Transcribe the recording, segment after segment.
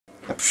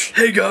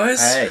Hey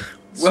guys! Hey!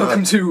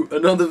 Welcome to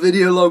another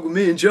video log with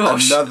me and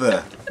Josh.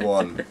 Another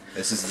one.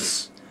 This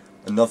is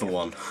another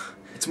one.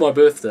 It's my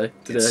birthday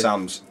today. It's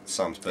Sam's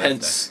birthday.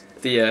 Hence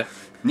the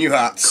new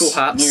hats. cool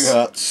hats. New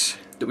hats.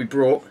 That we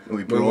brought when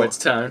we went to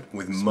town.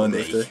 With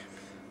money.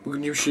 We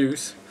got new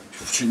shoes.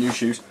 New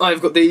shoes.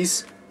 I've got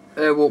these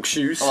Airwalk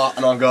shoes. Oh,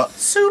 and I've got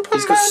Superman.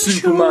 He's got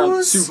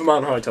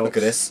Superman high top. Look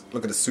at this.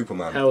 Look at the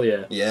Superman. Hell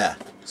yeah. Yeah.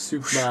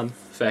 Superman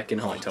fucking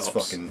high tops. It's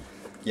fucking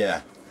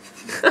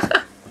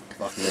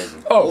fucking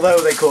amazing. Oh. Although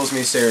they caused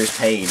me serious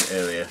pain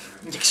earlier.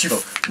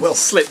 Well,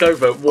 slipped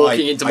over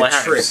walking into my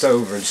house. I tripped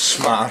over and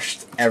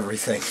smashed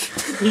everything.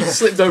 You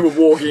slipped over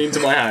walking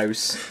into my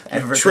house.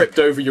 And tripped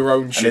over your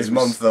own shoes. And his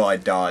mum thought I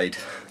died.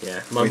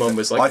 Yeah, my mum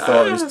was like, I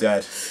thought I was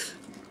dead.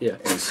 Yeah.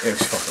 It was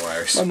fucking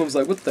hilarious. My mum's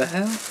like, what the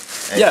hell?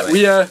 Anyway,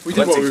 yeah, we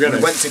did what we were going to.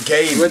 We went to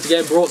game. We went to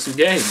game, brought some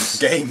games.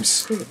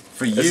 Games.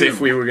 For you. As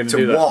if we were going to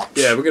do that. watch.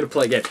 Yeah, we're going to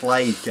play games.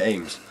 Play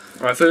games.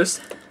 Alright,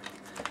 first,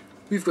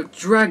 we've got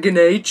Dragon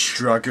Age.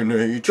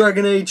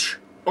 Dragon Age.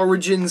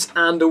 Origins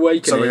and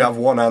Awakening. So we have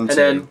one and two.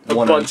 And then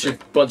a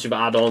bunch of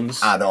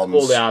add-ons. Add-ons.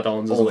 All the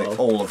add-ons as well.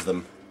 All of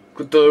them.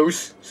 Got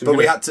those. So but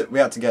we had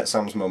to get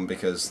Sam's mum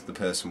because the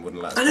person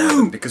wouldn't let us. I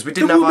know. Because we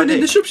didn't have the woman ID.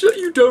 in the shop said,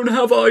 "You don't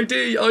have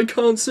ID. I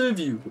can't serve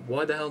you."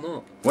 Why the hell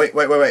not? Wait.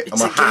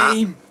 It's I'm a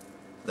game.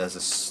 There's a.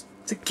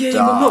 It's a game.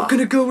 I'm not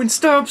gonna go and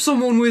stab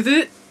someone with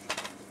it.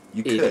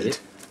 You could.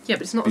 Yeah,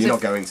 but it's not. But you're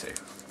not going to.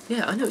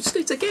 Yeah, I know. It's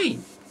a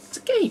game. It's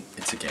a game.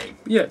 It's a game.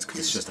 Yeah, it's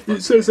just a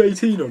it says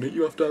 18 on it.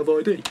 You have to have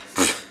ID.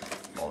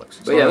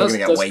 Bollocks. But yeah,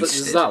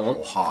 that's that one.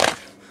 Or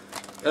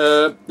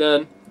hard.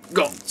 Then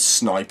got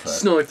Sniper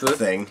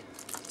thing.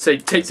 So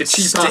take the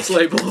cheap ass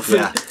label off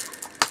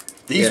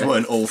it. These Yeah.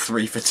 weren't all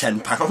 3 for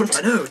 £10.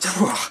 I know.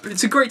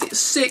 It's a great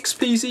 6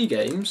 PC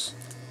games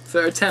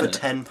for a tenner. For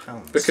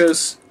 £10.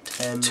 Because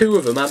 2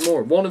 of them had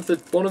more. One of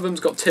them's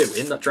got 2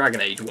 in that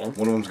Dragon Age one.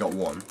 One of them's got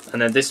 1.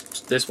 And then this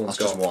one's got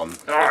just 1.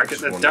 Oh, get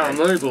the damn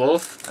label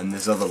off. And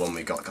this other one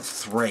we got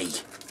 3.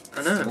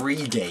 I know.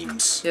 3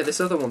 games. Yeah, this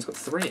other one's got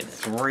 3 in it.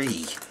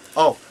 3.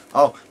 Oh,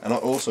 and I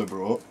also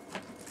brought.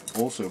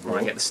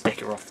 Right, get the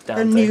sticker off the a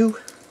damn thing. new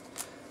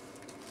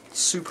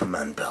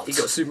Superman belt. You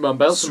got a Superman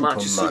belt to match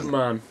your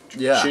Superman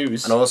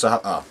shoes. And I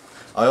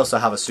also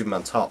have a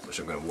Superman top which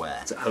I'm going to wear.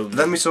 It's at home.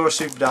 Then we saw a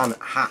Superman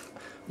hat,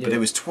 but it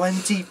was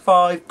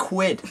 25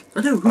 quid.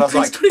 I know. And I was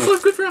like,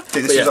 25 quid for a hat?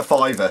 Dude, this is a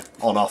 £5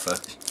 on offer.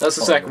 That's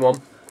the second one.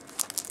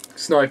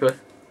 Sniper.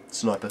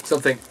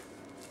 Something.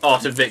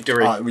 Art of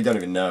Victory. We don't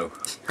even know.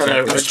 I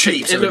know. It was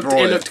cheap, so it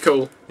looked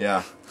cool.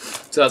 Yeah.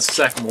 So that's the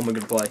second one we're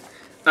going to play.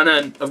 And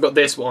then I've got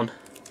this one.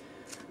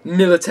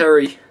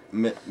 Military.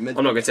 I'm not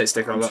going to take a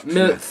sticker on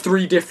that.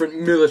 3 different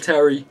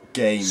military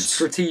games.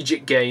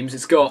 Strategic games.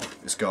 It's got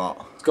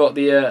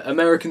the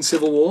American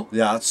Civil War.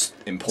 Yeah, that's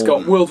important.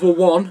 It's got World War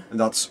One.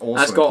 That's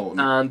also important.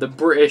 And the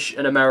British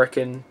and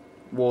American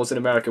wars in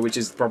America, which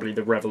is probably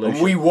the Revolution.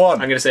 And we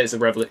won. I'm going to say it's the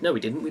Revolution. No, we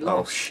didn't. We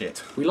lost. Oh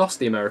shit. We lost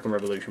the American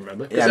Revolution,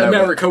 remember? Because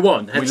America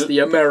won. Hence the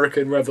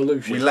American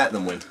Revolution. We let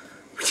them win.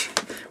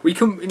 We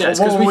couldn't.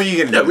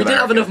 No, we didn't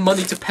have enough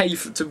money to pay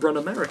to run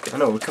America. I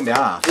know, we couldn't be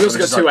arsed. We also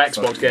got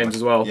 2 Xbox games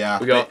as well. Yeah.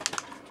 We got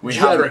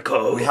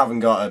Jericho. We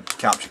haven't got a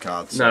capture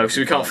card. No, so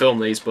we can't film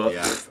these, but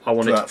I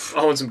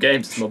want some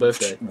games. It's my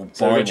birthday.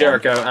 So we got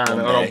Jericho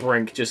and I'll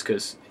Brink just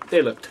because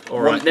they looked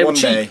alright. They were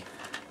cheap.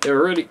 They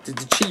were really the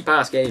cheap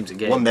ass games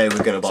again. One day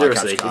we're going to buy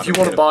seriously. A capture card. If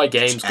you want to buy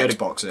games, go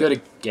Xbox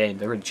to game.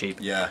 They're really cheap.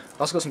 Yeah. I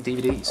also got some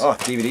DVDs. Oh,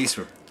 DVDs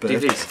for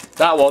birthday. DVDs.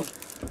 That one,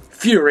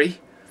 Fury.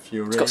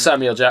 It's got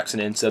Samuel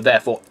Jackson in, so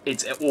therefore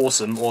it's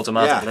awesome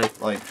automatically.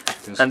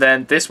 Yeah, and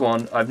then this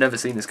one, I've never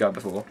seen this guy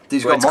before.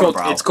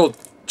 It's called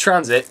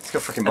Transit, it's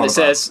got freaking and it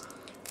says,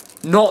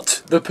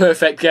 "Not the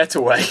perfect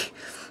getaway."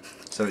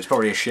 So it's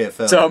probably a shit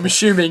film. So I'm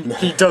assuming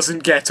he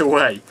doesn't get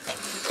away.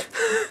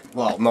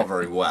 Well, not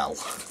very well.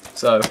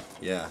 So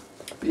yeah.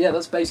 But yeah,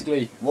 that's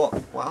basically what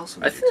else?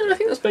 I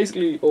think that's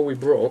basically all we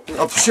brought.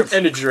 Oh, sure.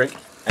 Energy drink.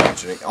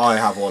 Energy drink. I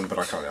have one, but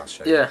I can't ask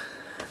you. Yeah.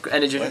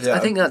 Energy drink. I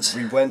think that's.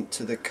 We went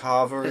to the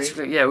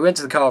carvery. Yeah, we went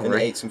to the carvery. And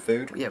ate some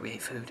food. Yeah, we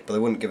ate food. But they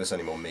wouldn't give us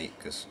any more meat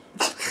because.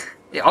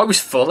 Yeah, I was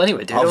full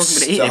anyway, dude. I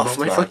wasn't going to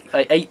eat it.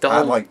 I ate the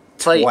whole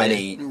plate.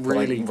 20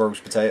 really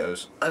roast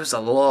potatoes. That was a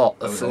lot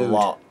of food.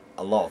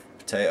 A lot of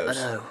potatoes.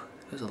 I know.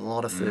 It was a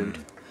lot of food.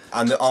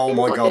 And oh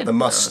my god, the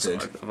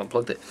mustard. I've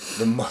unplugged it.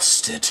 The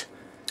mustard.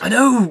 I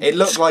know. It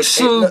looked like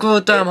so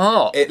goddamn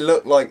hot. It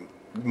looked like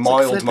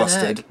mild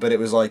mustard, but it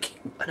was like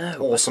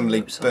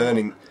awesomely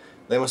burning. Hot.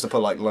 They must have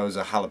put like loads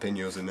of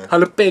jalapenos in there.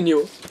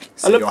 Jalapeno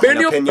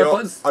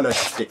on a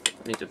stick.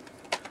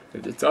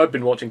 I've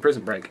been watching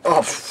Prison Break.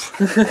 Oh,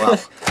 well.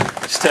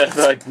 Just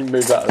I can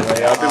move that out of the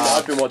way.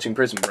 I've been watching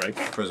Prison Break.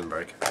 Prison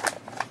Break.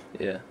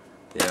 Yeah.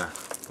 Yeah.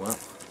 Well,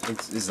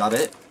 is that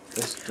it?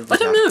 I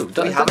don't know.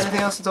 Do we have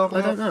anything else to talk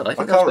about? I don't know. I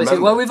think that's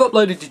basically. Well, we've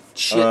uploaded a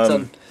shit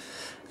ton.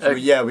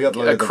 Yeah, we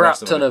uploaded a crap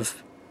ton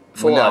of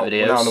Fallout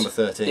videos. We're now number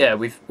 13. Yeah,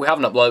 we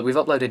haven't uploaded. We've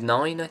uploaded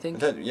 9, I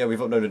think. Yeah, we've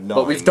uploaded 9.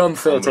 But we've done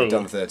 13. We've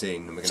done 13.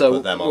 And we're going to so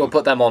put them on. we'll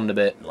put them on in a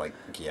bit. Like,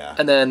 yeah.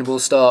 And then we'll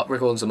start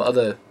recording some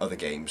other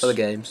games. Other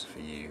games. For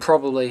you.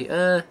 Probably.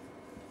 I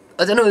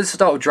don't know. This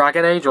start with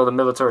Dragon Age or the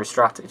military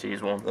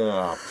strategies one.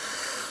 Oh.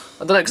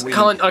 I don't know. Cause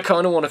I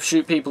kind of want to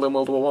shoot people in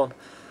World War One.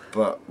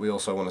 But we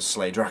also want to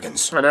slay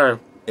dragons. I know.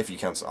 If you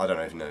can, I don't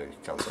know if you know you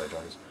can slay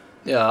dragons.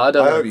 Yeah, I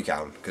don't know. I hope you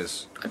can,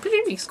 because... I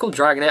believe it's called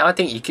Dragon Age. I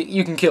think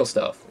you can kill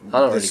stuff. I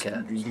don't really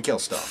care. You can kill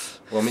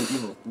stuff. Well, I mean,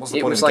 what's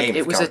the point of a game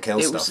if you can't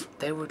kill stuff?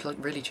 They were, like,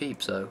 really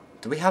cheap, so...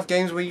 Do we have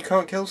games where you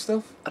can't kill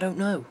stuff? I don't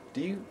know. Do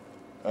you?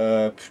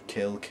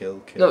 Kill.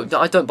 No,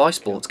 I don't buy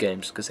sports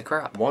games, because they're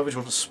crap. Why would you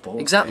want a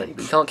sports Exactly, game?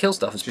 but you can't kill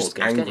stuff in sports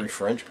games, angry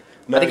French.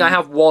 No, I think I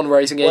have one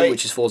racing game,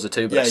 which is Forza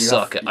 2, but I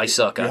suck at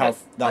it.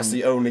 That's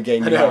the only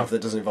game you have that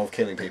doesn't involve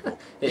killing people.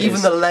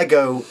 Even the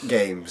Lego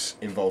games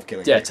involve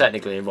killing people. Yeah,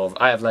 technically involved.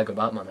 I have Lego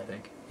Batman, I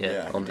think.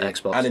 Yeah, on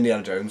Xbox. And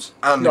Indiana Jones.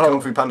 And the Kung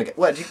Fu Panda game.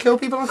 Wait, do you kill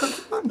people on Kung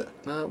Fu Panda?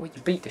 Well,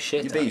 you beat the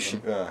shit out of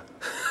them.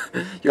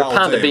 Yeah. You're a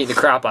panda beating the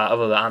crap out of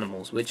other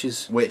animals, which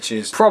is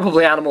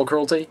probably animal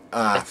cruelty.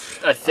 I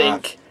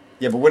think.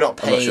 Yeah, but we're not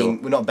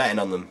paying. We're not betting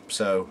on them,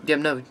 so. Yeah,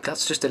 no,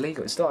 that's just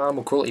illegal. It's not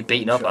animal cruelty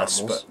beating up animals.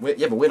 But we're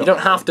not. You don't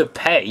have to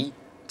pay.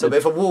 But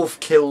if a wolf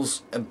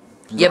kills a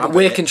yeah, but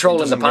we're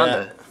controlling the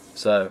panda,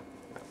 so.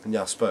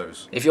 Yeah, I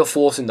suppose. If you're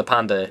forcing the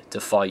panda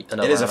to fight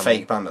another It is animal, a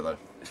fake panda, though.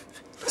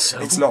 So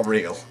it's not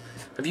real.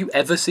 Have you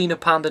ever seen a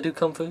panda do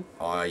kung fu?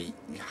 I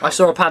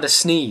saw a panda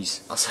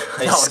sneeze.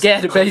 It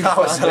scared a baby. That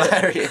was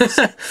hilarious.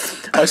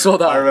 I saw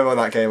that. I remember when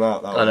that came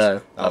out. I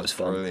know. That was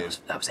fun.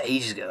 Brilliant. That was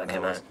ages ago that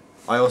came out.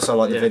 I also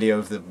like the video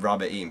of the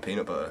rabbit eating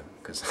peanut butter,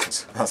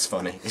 because that's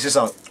funny. It's just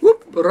like...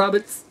 Whoop,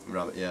 rabbits.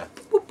 Rabbit, yeah.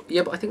 Whoop.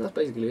 Yeah, but I think that's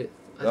basically it.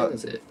 I think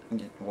that's it.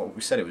 Well,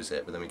 we said it was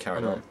it, but then we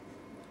carried on.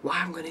 Well, I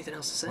haven't got anything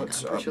else to say now. I'm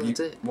pretty sure that's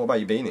it. What about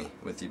your beanie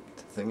with your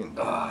thing and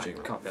can't be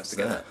able to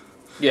get that.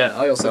 Yeah,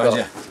 I also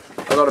got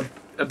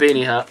a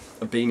beanie hat.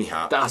 A beanie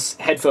hat? That's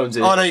headphones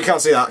in. Oh, no, you can't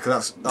see that,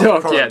 because that's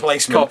product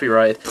placement.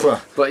 Copyright.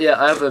 But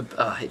yeah, I have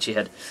a... itchy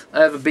head.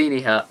 I have a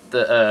beanie hat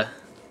that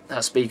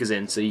has speakers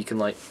in, so you can,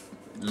 like,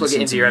 plug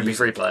it into your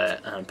MP3 player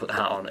and put the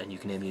hat on and you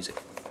can hear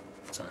music.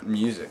 So.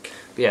 Music?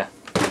 Yeah.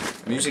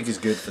 Music is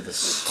good for the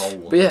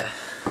soul. But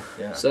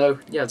yeah. So,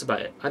 yeah, that's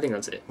about it. I think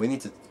that's it. We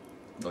need to,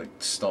 like,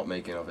 stop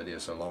making our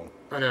videos so long.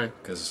 I know.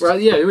 Well,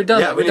 yeah, we're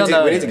done. Yeah,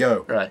 we need to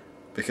go. Right.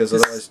 Because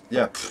otherwise,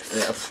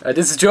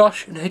 this is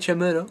Josh and HM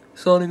Murdock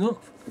signing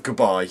off.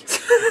 Goodbye.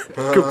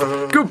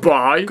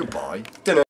 Goodbye. Goodbye. Dinner.